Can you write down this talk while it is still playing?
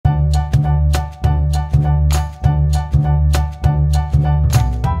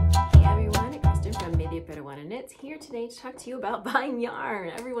today to talk to you about buying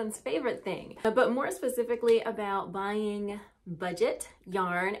yarn, everyone's favorite thing, but more specifically about buying budget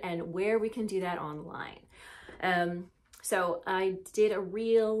yarn and where we can do that online. So I did a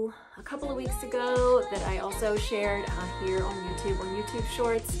reel a couple of weeks ago that I also shared here on YouTube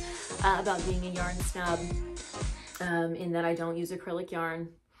Shorts about being a yarn snub, in that I don't use acrylic yarn.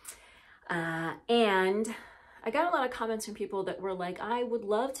 And I got a lot of comments from people that were like, I would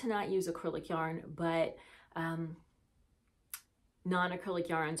love to not use acrylic yarn, but non-acrylic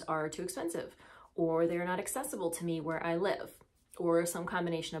yarns are too expensive, or they're not accessible to me where I live, or some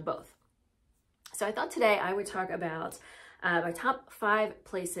combination of both. So I thought today I would talk about my top 5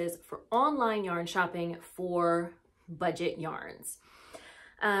 places for online yarn shopping for budget yarns.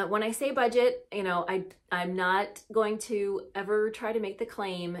 When I say budget, you know, I'm not going to ever try to make the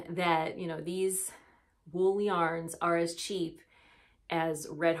claim that, you know, these wool yarns are as cheap as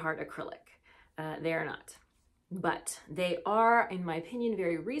Red Heart acrylic. They are not, but they are, in my opinion,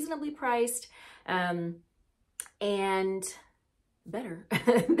 very reasonably priced, and better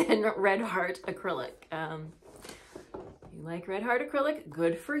than Red Heart acrylic. You like Red Heart acrylic?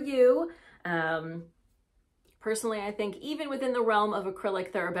 Good for you. Personally, I think even within the realm of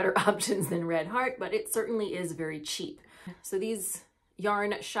acrylic, there are better options than Red Heart, but it certainly is very cheap. So these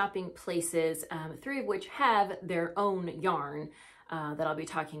yarn shopping places, 3 of which have their own yarn that I'll be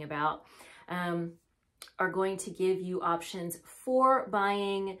talking about, are going to give you options for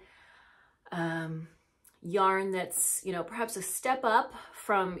buying yarn that's, you know, perhaps a step up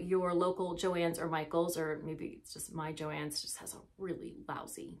from your local Joann's or Michael's, or maybe it's just my Joann's just has a really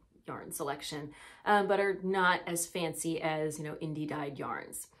lousy yarn selection, but are not as fancy as, you know, indie dyed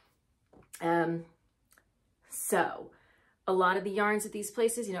yarns. So a lot of the yarns at these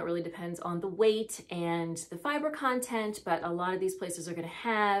places, you know, it really depends on the weight and the fiber content, but a lot of these places are going to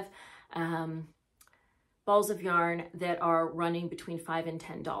have balls of yarn that are running between $5 and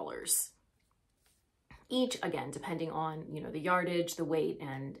 $10 each, again, depending on, you know, the yardage, the weight,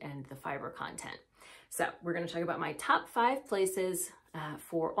 and the fiber content. So we're going to talk about my top 5 places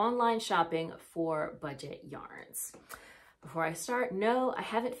for online shopping for budget yarns. Before I start, no, I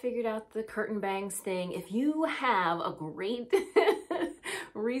haven't figured out the curtain bangs thing. If you have a great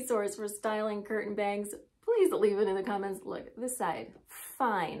resource for styling curtain bangs, please leave it in the comments. Look, this side,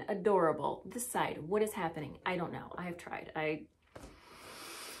 fine, adorable. This side, what is happening? I don't know. I have tried. I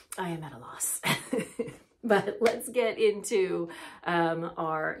am at a loss. But let's get into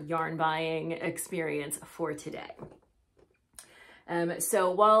our yarn buying experience for today.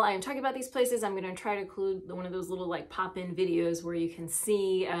 So while I'm talking about these places, I'm going to try to include one of those little like pop-in videos where you can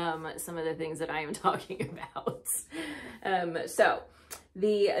see some of the things that I am talking about. So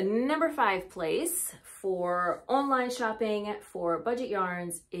the number 5 place for online shopping for budget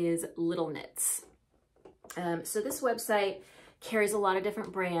yarns is Little Knits. So this website carries a lot of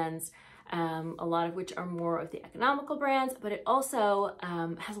different brands, a lot of which are more of the economical brands, but it also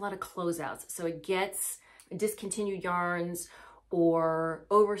has a lot of closeouts. So it gets discontinued yarns or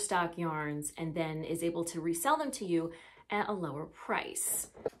overstock yarns and then is able to resell them to you at a lower price.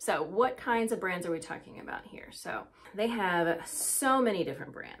 So what kinds of brands are we talking about here? So they have so many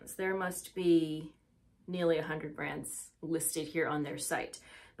different brands. There must be nearly 100 brands listed here on their site,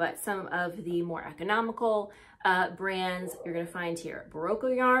 but some of the more economical brands you're going to find here: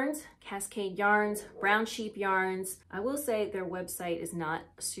 Barocco Yarns, Cascade Yarns, Brown Sheep Yarns. I will say their website is not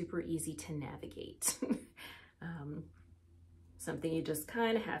super easy to navigate. Something you just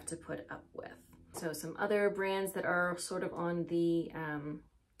kind of have to put up with. So some other brands that are sort of on the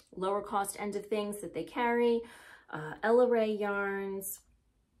lower cost end of things that they carry: Ella Ray Yarns,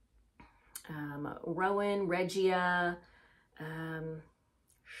 Rowan, Regia,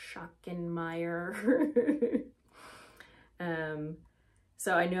 Schockenmeyer.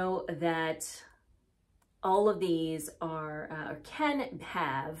 So I know that all of these are can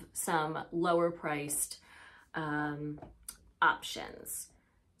have some lower priced options.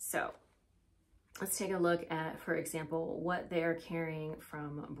 So let's take a look at, for example, what they're carrying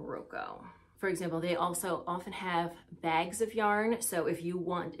from Barocco. For example, they also often have bags of yarn. So if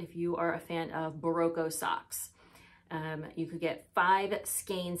you are a fan of Barocco socks, you could get 5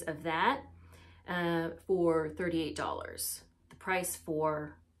 skeins of that for $38. The price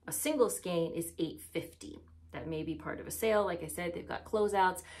for a single skein is $8.50. That may be part of a sale. Like I said, they've got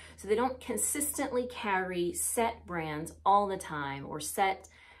closeouts, so they don't consistently carry set brands all the time or set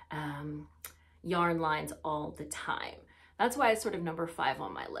yarn lines all the time. That's why it's sort of number 5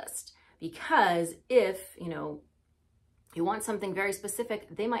 on my list, because if, you know, you want something very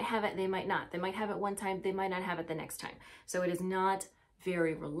specific, they might have it, they might not. They might have it one time, they might not have it the next time. So it is not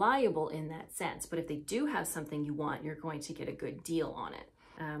very reliable in that sense. But if they do have something you want, you're going to get a good deal on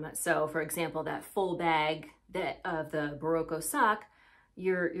it. So for example, that full bag of the Barocco sock,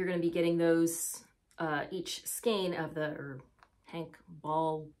 you're going to be getting those, each skein of the, or hank,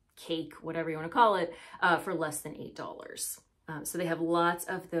 ball, cake, whatever you want to call it, for less than $8. So they have lots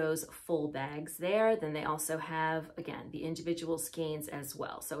of those full bags there. Then they also have, again, the individual skeins as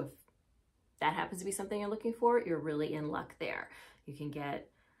well. So if that happens to be something you're looking for, you're really in luck there. You can get,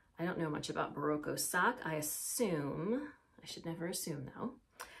 I don't know much about Barocco sock. I assume, I should never assume though.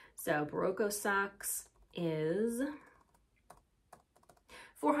 So Barocco socks is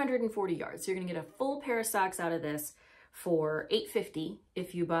 440 yards. So you're gonna get a full pair of socks out of this for $8.50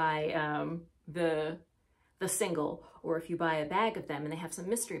 if you buy the single, or if you buy a bag of them. And they have some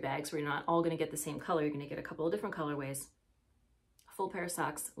mystery bags where you're not all gonna get the same color. You're gonna get a couple of different colorways. A full pair of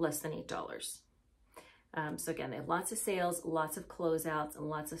socks, less than $8. So again, they have lots of sales, lots of closeouts, and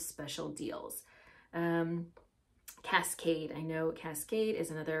lots of special deals. Cascade, I know Cascade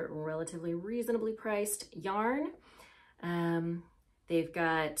is another relatively reasonably priced yarn. They've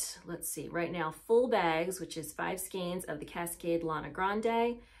got, let's see, right now, full bags, which is 5 skeins of the Cascade Lana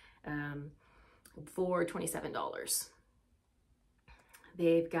Grande, for $27.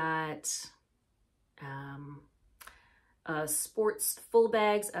 They've got sports full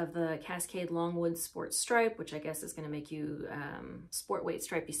bags of the Cascade Longwood Sports Stripe, which I guess is going to make you sport weight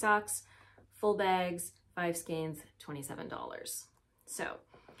stripy socks. Full bags, 5 skeins, $27. So,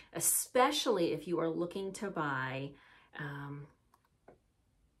 especially if you are looking to buy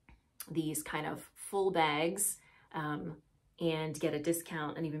these kind of full bags and get a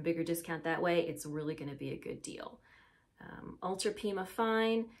discount, an even bigger discount that way, it's really going to be a good deal. Ultra Pima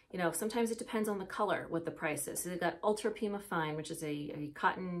Fine, you know, sometimes it depends on the color, what the price is. So they've got Ultra Pima Fine, which is a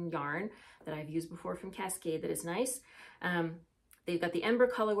cotton yarn that I've used before from Cascade that is nice. They've got the Ember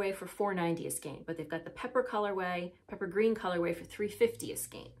colorway for $4.90 a skein, but they've got the Pepper colorway, Pepper Green colorway for $3.50 a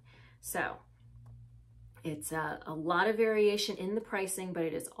skein. So it's a lot of variation in the pricing, but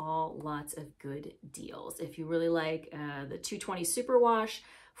it is all lots of good deals. If you really like the 220 Superwash,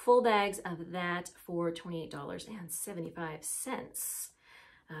 full bags of that for $28.75.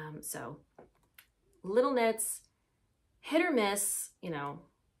 So little knits, hit or miss, you know,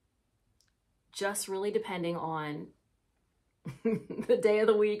 just really depending on the day of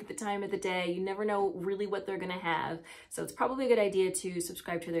the week, the time of the day. You never know really what they're going to have. So it's probably a good idea to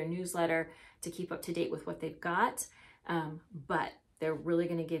subscribe to their newsletter to keep up to date with what they've got. But they're really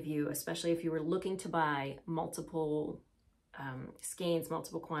going to give you, especially if you were looking to buy multiple skeins,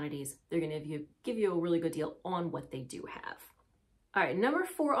 multiple quantities, they're going to give you a really good deal on what they do have. All right, number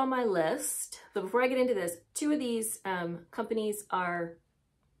 4 on my list. So before I get into this, 2 of these companies I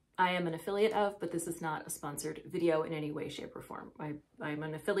am an affiliate of, but this is not a sponsored video in any way, shape, or form. I'm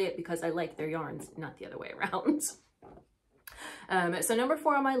an affiliate because I like their yarns, not the other way around. So number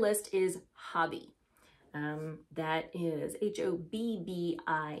 4 on my list is Hobbii. That is Hobbii.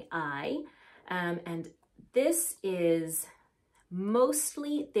 And this is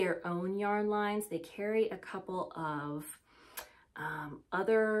mostly their own yarn lines. They carry a couple of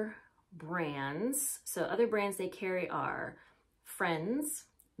other brands. So other brands they carry are Friends,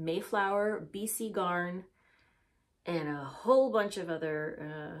 Mayflower, BC Garn, and a whole bunch of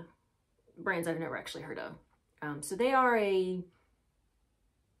other brands I've never actually heard of. So they are a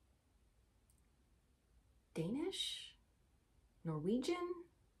Danish, Norwegian,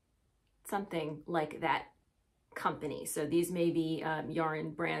 something like that company. So these may be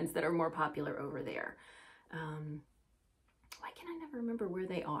yarn brands that are more popular over there. Why can I never remember where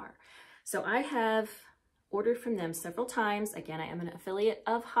they are? So I have ordered from them several times. Again, I am an affiliate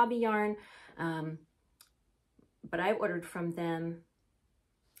of Hobbii Yarn, but I've ordered from them,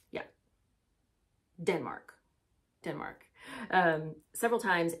 yeah, Denmark, several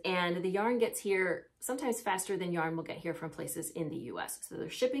times, and the yarn gets here sometimes faster than yarn will get here from places in the US. So their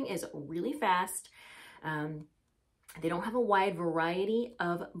shipping is really fast. They don't have a wide variety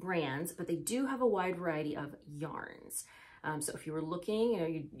of brands, but they do have a wide variety of yarns. So if you were looking, you know,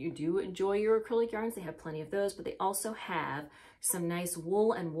 you do enjoy your acrylic yarns, they have plenty of those, but they also have some nice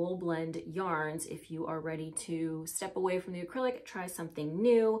wool and wool blend yarns if you are ready to step away from the acrylic, try something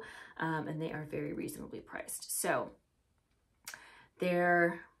new, and they are very reasonably priced. So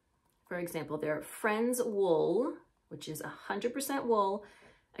for example, their Friends wool, which is 100% wool.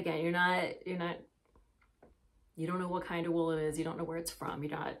 Again, you don't know what kind of wool it is. You don't know where it's from.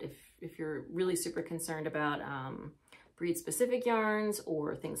 You're not, if you're really super concerned about breed specific yarns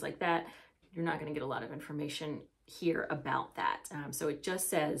or things like that, you're not going to get a lot of information here about that. So it just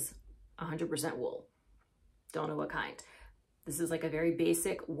says 100% wool. Don't know what kind. This is like a very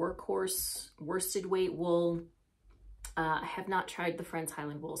basic workhorse worsted weight wool. I have not tried the Friends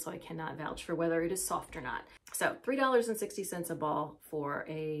Highland wool, so I cannot vouch for whether it is soft or not. So $3.60 a ball for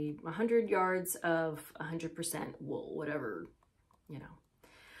 100 yards of 100% wool, whatever, you know,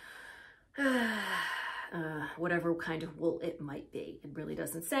 whatever kind of wool it might be. It really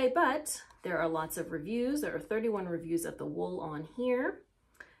doesn't say, but there are lots of reviews. There are 31 reviews of the wool on here.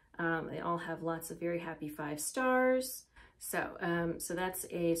 They all have lots of very happy 5 stars. So, so that's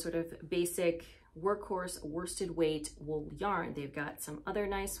a sort of basic workhorse worsted weight wool yarn. They've got some other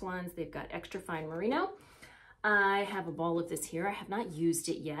nice ones. They've got extra fine merino. I have a ball of this here. I have not used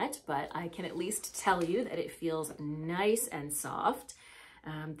it yet, but I can at least tell you that it feels nice and soft.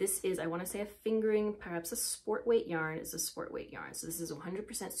 This is, I want to say, a fingering, perhaps a sport weight yarn. It's a sport weight yarn. So this is 100%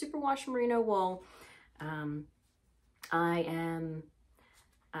 superwash merino wool. I am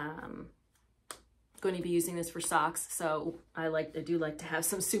going to be using this for socks, so I do like to have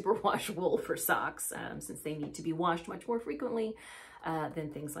some superwash wool for socks, since they need to be washed much more frequently than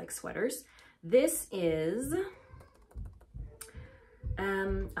things like sweaters. This is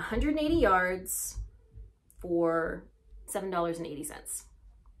 180 yards for $7.80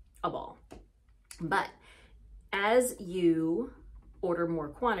 a ball. But as you order more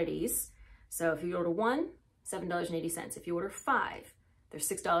quantities, so if you order 1, $7.80. If you order 5, they're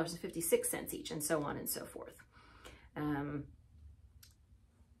 $6.56 each, and so on and so forth. In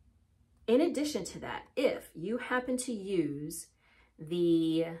addition to that, if you happen to use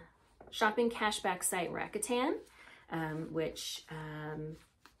the shopping cashback site Rakuten, which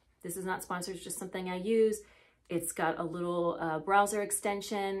this is not sponsored, it's just something I use. It's got a little browser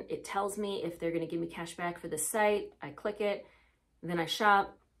extension. It tells me if they're going to give me cash back for the site. I click it, then I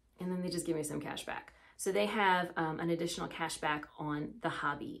shop, and then they just give me some cash back. So they have an additional cash back on the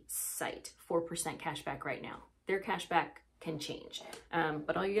hobby site, 4% cash back right now. Their cash back can change,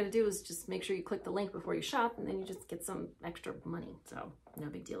 but all you got to do is just make sure you click the link before you shop, and then you just get some extra money. So no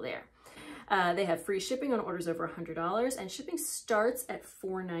big deal there. They have free shipping on orders over $100, and shipping starts at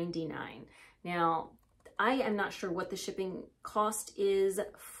 $4.99. Now, I am not sure what the shipping cost is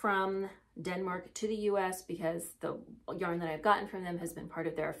from Denmark to the US, because the yarn that I've gotten from them has been part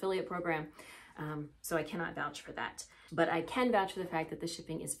of their affiliate program. So I cannot vouch for that, but I can vouch for the fact that the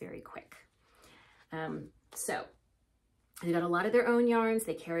shipping is very quick. So they've got a lot of their own yarns.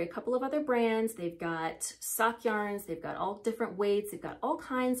 They carry a couple of other brands. They've got sock yarns. They've got all different weights. They've got all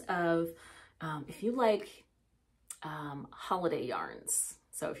kinds of, if you like holiday yarns.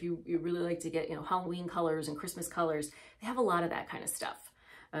 So if you really like to get, Halloween colors and Christmas colors, they have a lot of that kind of stuff.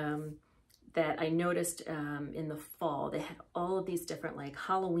 That I noticed in the fall. They had all of these different like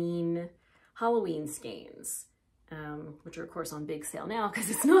Halloween skeins, which are of course on big sale now because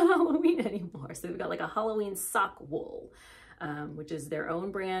it's not Halloween anymore. So they've got like a Halloween sock wool, which is their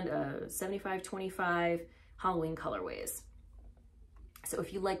own brand, 75-25 Halloween colorways. So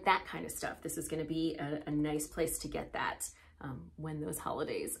if you like that kind of stuff, this is going to be a nice place to get that when those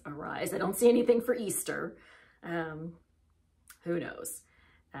holidays arise. I don't see anything for Easter. Who knows?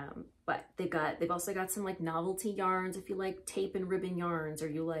 But they've also got some like novelty yarns if you like tape and ribbon yarns, or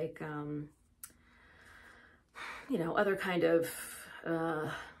you like other kind of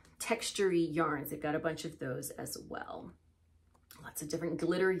texture-y yarns. They've got a bunch of those as well. Lots of different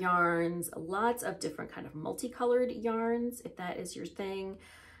glitter yarns, lots of different kind of multicolored yarns, if that is your thing.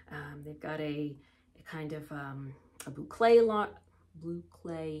 They've got a kind of a blue clay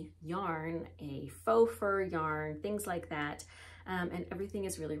yarn, a faux fur yarn, things like that. And everything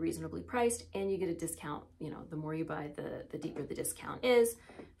is really reasonably priced, and you get a discount. The more you buy, the deeper the discount is.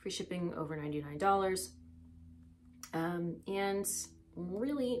 Free shipping over $99. And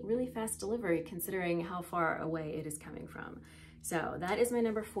really, really fast delivery considering how far away it is coming from. So that is my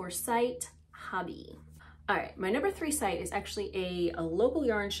number 4 site, Hobby. All right, my number 3 site is actually a local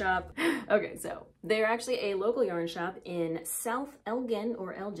yarn shop. Okay, so they're actually a local yarn shop in South Elgin,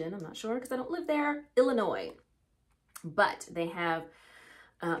 or Elgin, I'm not sure because I don't live there, Illinois. But they have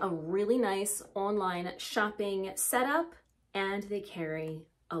a really nice online shopping setup, and they carry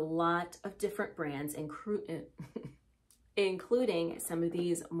a lot of different brands, including some of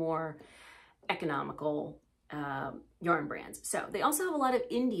these more economical yarn brands. So they also have a lot of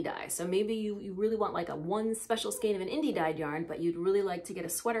indie dye. So maybe you really want like one special skein of an indie dyed yarn, but you'd really like to get a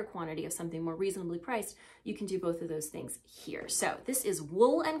sweater quantity of something more reasonably priced. You can do both of those things here. So this is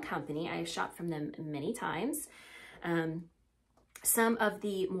Wool & Company. I have shopped from them many times. Some of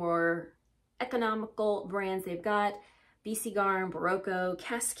the more economical brands they've got: BC Garn, Barocco,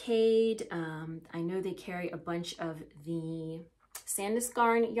 Cascade. I know they carry a bunch of the Sandus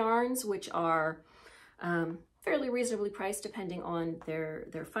Garn yarns, which are fairly reasonably priced depending on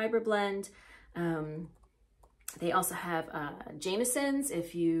their fiber blend. They also have Jamieson's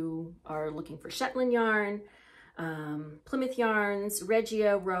if you are looking for Shetland yarn, Plymouth Yarns,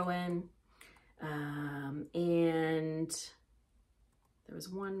 Regia, Rowan, and there was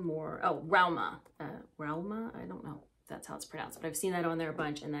one more. Oh, Rauma. Rauma? I don't know if that's how it's pronounced, but I've seen that on there a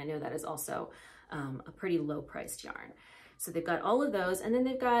bunch, and I know that is also a pretty low-priced yarn. So they've got all of those, and then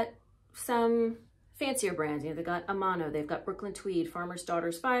they've got some fancier brands. You know, they've got Amano, they've got Brooklyn Tweed, Farmer's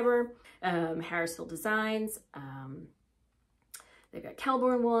Daughters Fiber, Harrisville Designs, they've got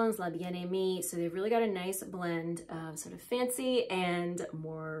Kelborn Woolens, La Bien-Aimée. So they've really got a nice blend of sort of fancy and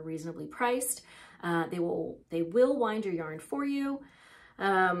more reasonably priced. They will wind your yarn for you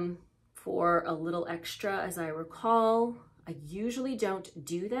for a little extra, as I recall. I usually don't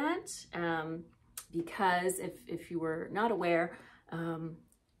do that because if you were not aware,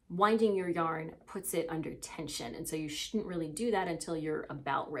 winding your yarn puts it under tension, and so you shouldn't really do that until you're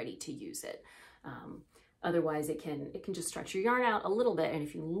about ready to use it. Otherwise, it can just stretch your yarn out a little bit, and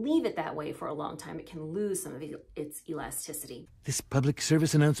if you leave it that way for a long time, it can lose some of its elasticity. This public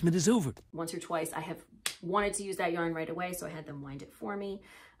service announcement is over. Once or twice, I have wanted to use that yarn right away, so I had them wind it for me.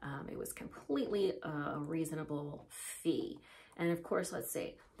 It was completely a reasonable fee. And of course, let's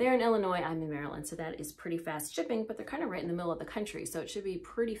see, they're in Illinois, I'm in Maryland, so that is pretty fast shipping, but they're kind of right in the middle of the country, so it should be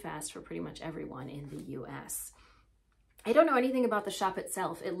pretty fast for pretty much everyone in the US. I don't know anything about the shop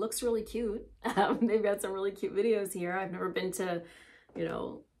itself. It looks really cute. They've got some really cute videos here. I've never been to, you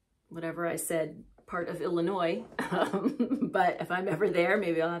know, whatever I said, part of Illinois, but if I'm ever there,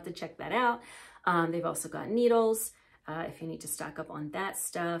 maybe I'll have to check that out. They've also got needles, if you need to stock up on that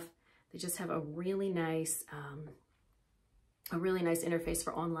stuff. They just have a really nice interface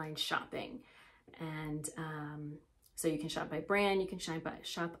for online shopping. And so you can shop by brand, you can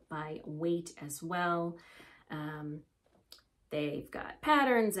shop by weight as well. They've got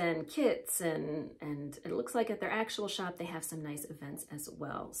patterns and kits, and it looks like at their actual shop, they have some nice events as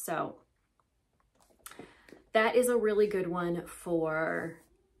well. So that is a really good one for,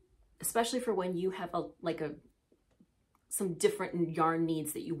 especially for when you have some different yarn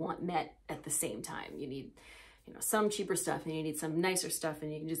needs that you want met at the same time. You need, you know, some cheaper stuff and you need some nicer stuff,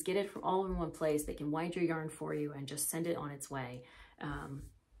 and you can just get it from all in one place. They can wind your yarn for you and just send it on its way.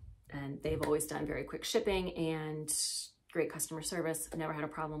 And they've always done very quick shipping and great customer service. I've never had a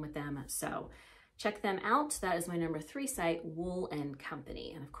problem with them. So check them out. That is my number 3 site, Wool &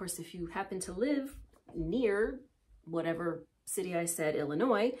 Company. And of course, if you happen to live near whatever city I said,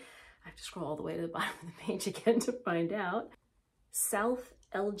 Illinois, I have to scroll all the way to the bottom of the page again to find out. South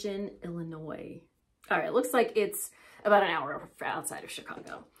Elgin, Illinois. All right, it looks like it's about an hour outside of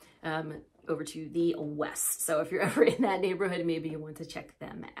Chicago, over to the west. So if you're ever in that neighborhood, maybe you want to check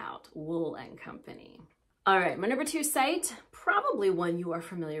them out, Wool & Company. All right, my number 2 site, probably one you are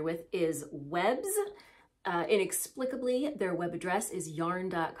familiar with, is Webs. Inexplicably, their web address is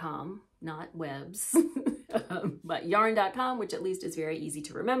yarn.com, not Webs, but yarn.com, which at least is very easy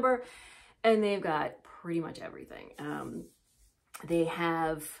to remember. And they've got pretty much everything. They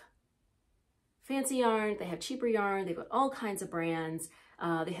have fancy yarn, they have cheaper yarn, they've got all kinds of brands.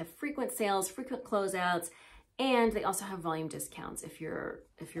 They have frequent sales, frequent closeouts, and they also have volume discounts if you're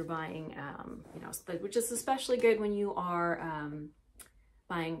buying, you know, which is especially good when you are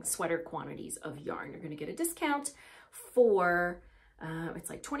buying sweater quantities of yarn. You're going to get a discount for it's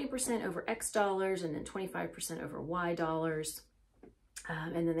like 20% over X dollars and then 25% over Y dollars.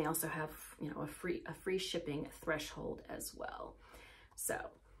 And then they also have, you know, a free shipping threshold as well. So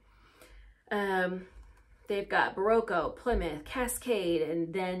they've got Barocco, Plymouth, Cascade,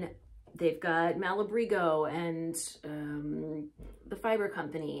 and then they've got Malabrigo and the Fiber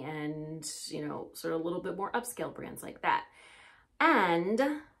Company, and, you know, sort of a little bit more upscale brands like that.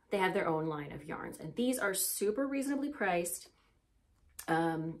 And they have their own line of yarns, and these are super reasonably priced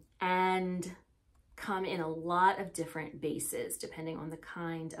and come in a lot of different bases depending on the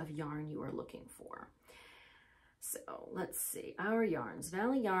kind of yarn you are looking for. So let's see, our yarns,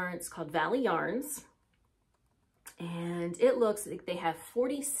 Valley Yarn, it's called Valley Yarns. And it looks like they have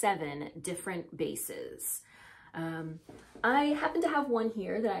 47 different bases. I happen to have one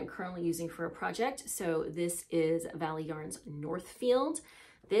here that I'm currently using for a project. So this is Valley Yarns Northfield.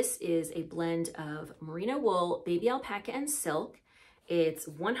 This is a blend of merino wool, baby alpaca, and silk. It's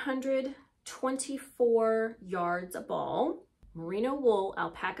 124 yards a ball. Merino wool,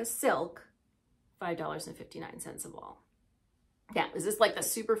 alpaca, silk, $5.59 a ball. Yeah, is this like the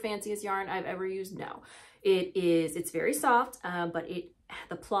super fanciest yarn I've ever used? No. It's very soft, but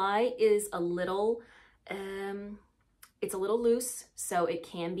the ply is a little, it's a little loose, so it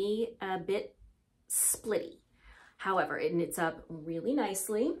can be a bit splitty. However, it knits up really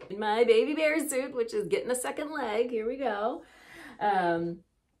nicely. In my baby bear suit, which is getting a second leg, here we go.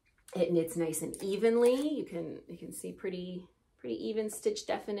 It knits nice and evenly. You can see pretty even stitch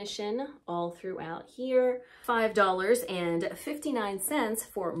definition all throughout here. $5.59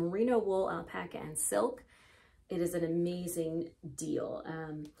 for merino wool, alpaca, and silk. It is an amazing deal.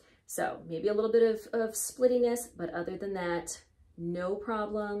 So maybe a little bit of splittiness, but other than that, no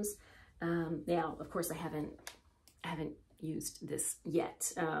problems. Now, of course, I haven't used this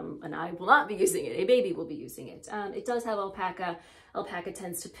yet, and I will not be using it. A baby will be using it. It does have alpaca. Alpaca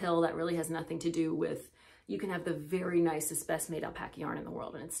tends to pill. That really has nothing to do with, you can have the very nicest, best made alpaca yarn in the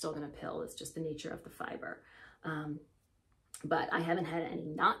world and it's still gonna pill. It's just the nature of the fiber. But I haven't had any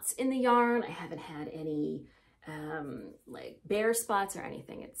knots in the yarn. I haven't had any like bare spots or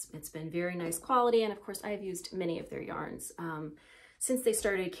anything. It's been very nice quality. And of course I've used many of their yarns since they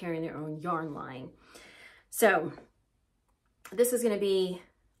started carrying their own yarn line. So this is gonna be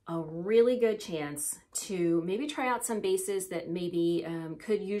a really good chance to maybe try out some bases that maybe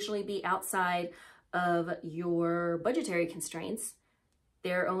could usually be outside of your budgetary constraints.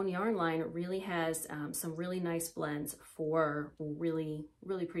 Their own yarn line really has some really nice blends for really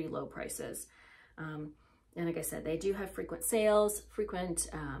pretty low prices. And like I said, they do have frequent sales,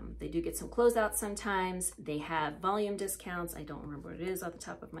 they do get some closeouts sometimes. They have volume discounts. I don't remember what it is off the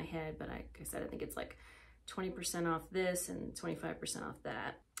top of my head, but like I said, I think it's like 20% off this and 25% off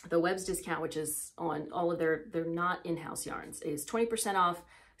that. The Webs discount, which is on all of their not in-house yarns, is 20% off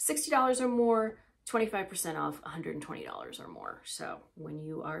 $60 or more, 25% off $120 or more. So when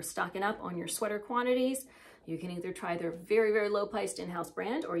you are stocking up on your sweater quantities, you can either try their very low priced in-house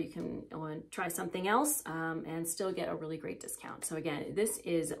brand, or you can try something else and still get a really great discount. So again, this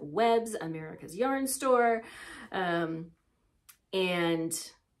is Webs, America's yarn store. And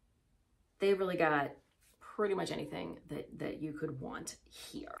they really got pretty much anything that you could want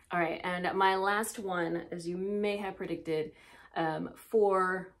here. All right, and my last one, as you may have predicted,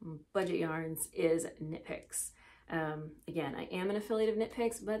 for budget yarns is Knit Picks. Again, I am an affiliate of Knit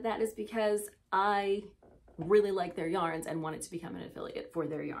Picks, but that is because I really like their yarns and wanted to become an affiliate for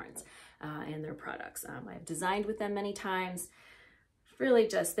their yarns and their products. I've designed with them many times. Really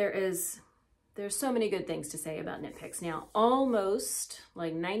just, there's so many good things to say about Knit Picks. Now, almost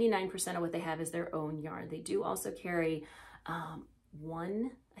like 99% of what they have is their own yarn. They do also carry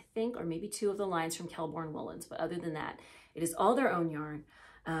one, I think, or maybe two of the lines from Kelborn Woolens, but other than that, it is all their own yarn.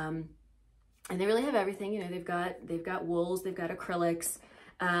 And they really have everything. You know, they've got wools, they've got acrylics,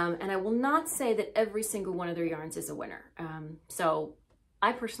 and I will not say that every single one of their yarns is a winner. So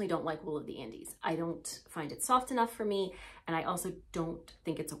I personally don't like wool of the Andes. I don't find it soft enough for me, and I also don't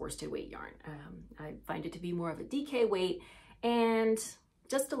think it's a worsted weight yarn. I find it to be more of a DK weight and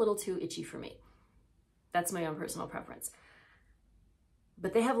just a little too itchy for me. That's my own personal preference.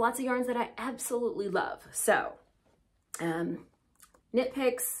 But they have lots of yarns that I absolutely love. So Knit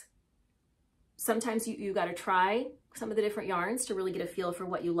Picks, sometimes you got to try some of the different yarns to really get a feel for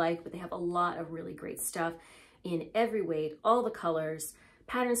what you like, but they have a lot of really great stuff in every weight, all the colors,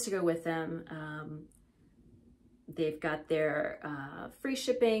 patterns to go with them. They've got their free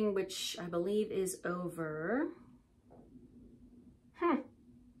shipping, which I believe is over.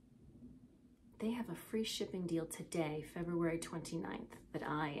 They have a free shipping deal today, February 29th, that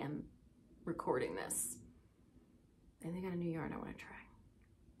I am recording this. And they got a new yarn I want to try.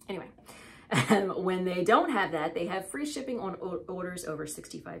 Anyway, when they don't have that, they have free shipping on orders over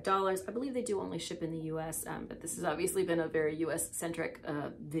 $65. I believe they do only ship in the US, but this has obviously been a very US-centric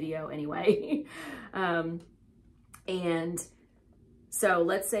video anyway. And so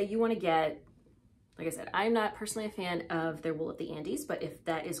let's say you want to get, like I said, I'm not personally a fan of their wool of the Andes, but if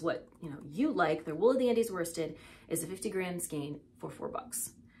that is what you like, their wool of the Andes worsted is a 50 gram skein for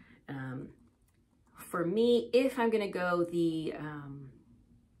 $4. For me, if I'm going to go the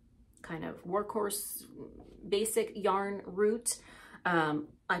kind of workhorse basic yarn route,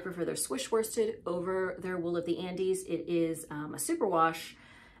 I prefer their swish worsted over their wool of the Andes. It is a superwash,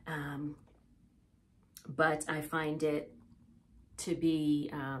 but I find it to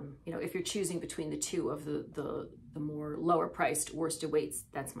be, if you're choosing between the two of the more lower priced worsted weights,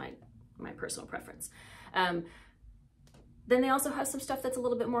 that's my personal preference. Then they also have some stuff that's a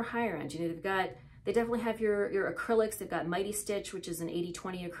little bit more higher end. They definitely have your acrylics. They've got Mighty Stitch, which is an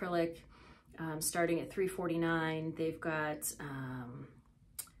 80/20 acrylic, starting at $3.49. They've got,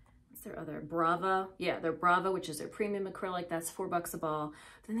 what's their other, Brava? Yeah, their Brava, which is their premium acrylic. That's $4 a ball.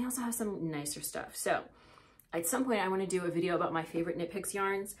 Then they also have some nicer stuff. So at some point I want to do a video about my favorite Knit Picks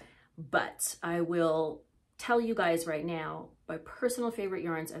yarns, but I will tell you guys right now, my personal favorite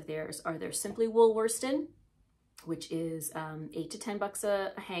yarns of theirs are their Simply Wool worsted. which is 8 to 10 bucks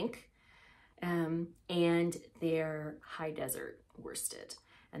a hank. And they're high desert worsted.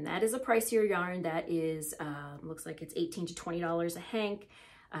 And that is a pricier yarn. That is, looks like it's $18 to $20 a hank.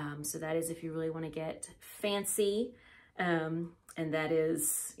 So that is if you really want to get fancy. And that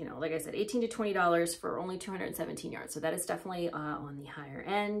is, you know, like I said, $18 to $20 for only 217 yards. So that is definitely on the higher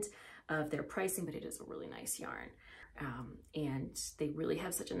end of their pricing, but it is a really nice yarn. And they really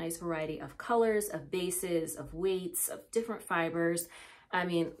have such a nice variety of colors, of bases, of weights, of different fibers. I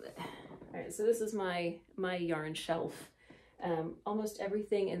mean, all right, so this is my yarn shelf. Almost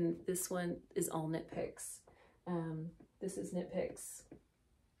everything in this one is all knit picks. This is knit picks.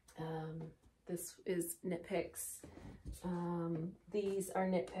 This is knit picks. These are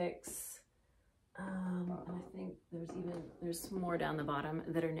knit picks. And I think there's more down the bottom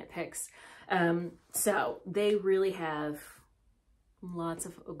that are knit picks. So they really have lots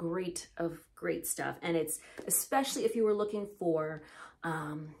of great stuff. And it's, especially if you were looking for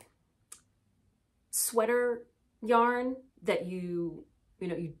sweater yarn that you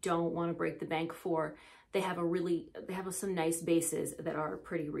don't want to break the bank for, they have some nice bases that are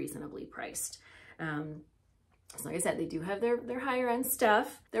pretty reasonably priced. So like I said, they do have their higher end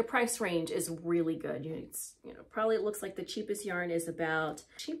stuff. Their price range is really good. Probably it looks like the cheapest yarn is about,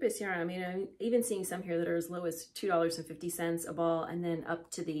 I mean, I'm even seeing some here that are as low as $2.50 a ball, and then up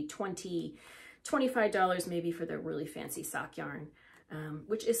to the $20, $25 maybe for their really fancy sock yarn,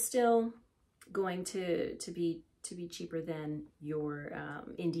 which is still going to be cheaper than your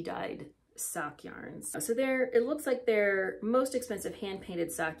indie dyed sock yarns. So it looks like their most expensive hand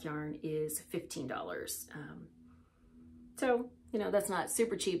painted sock yarn is $15. So, that's not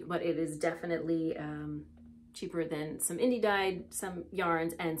super cheap, but it is definitely cheaper than some indie dyed, some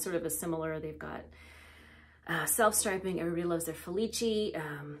yarns, and sort of a similar, they've got self-striping. Everybody loves their Felici.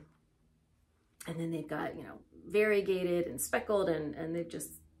 And then they've got, variegated and speckled, and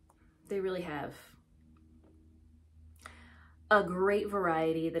they really have a great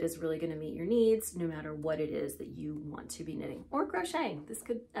variety that is really going to meet your needs no matter what it is that you want to be knitting or crocheting. This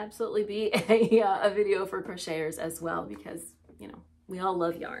could absolutely be a video for crocheters as well, because we all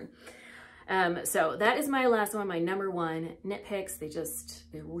love yarn. So that is my last one, my number one, knit picks. They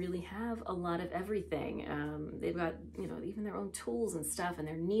really have a lot of everything. They've got even their own tools and stuff, and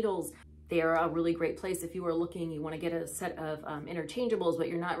their needles. They are a really great place if you are looking, you want to get a set of interchangeables, but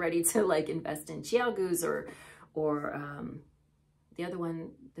you're not ready to like invest in chiaogus or the other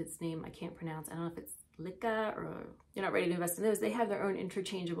one that's name I can't pronounce. I don't know if it's Lika, or you're not ready to invest in those. They have their own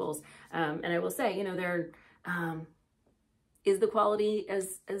interchangeables. And I will say, they're, is the quality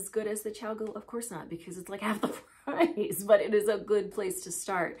as good as the chiaogu? Of course not, because it's like half the price, but it is a good place to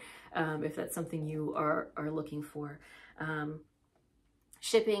start if that's something you are looking for.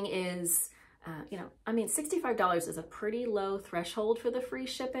 Shipping is, I mean, $65 is a pretty low threshold for the free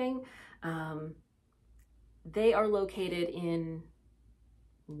shipping. They are located in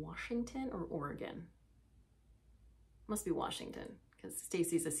Washington or Oregon. Must be Washington, because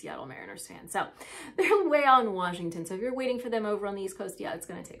Stacy's a Seattle Mariners fan. So they're way out in Washington. So if you're waiting for them over on the East Coast, yeah, it's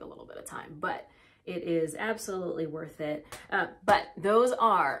going to take a little bit of time, but it is absolutely worth it. But those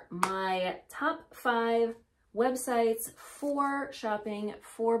are my top 5 websites for shopping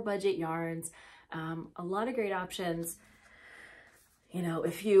for budget yarns. A lot of great options.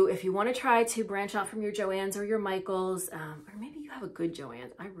 If you want to try to branch out from your Joann's or your Michaels, or maybe you have a good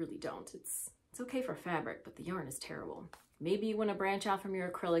Joann's. I really don't. It's okay for fabric, but the yarn is terrible. Maybe you want to branch out from your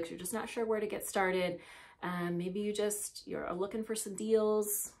acrylics. You're just not sure where to get started. Maybe you're looking for some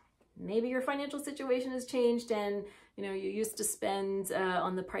deals. Maybe your financial situation has changed, and you used to spend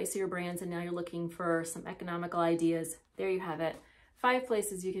on the pricier brands, and now you're looking for some economical ideas. There you have it. 5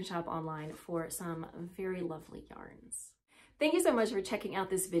 places you can shop online for some very lovely yarns. Thank you so much for checking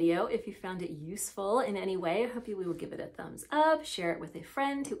out this video. If you found it useful in any way, I hope you will give it a thumbs up, share it with a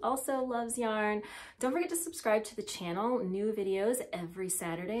friend who also loves yarn. Don't forget to subscribe to the channel. New videos every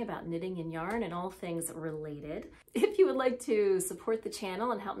Saturday about knitting and yarn and all things related. If you would like to support the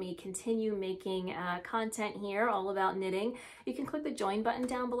channel and help me continue making content here all about knitting, you can click the join button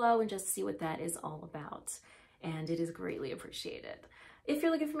down below and just see what that is all about. And it is greatly appreciated. If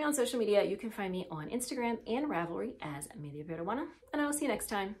you're looking for me on social media, you can find me on Instagram and Ravelry as Amelia Peruana, and I will see you next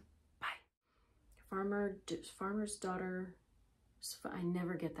time. Bye. Farmer's daughter, I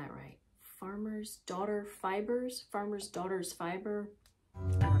never get that right. Farmer's daughter fibers, farmer's daughter's fiber.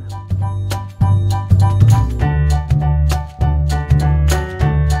 I don't know.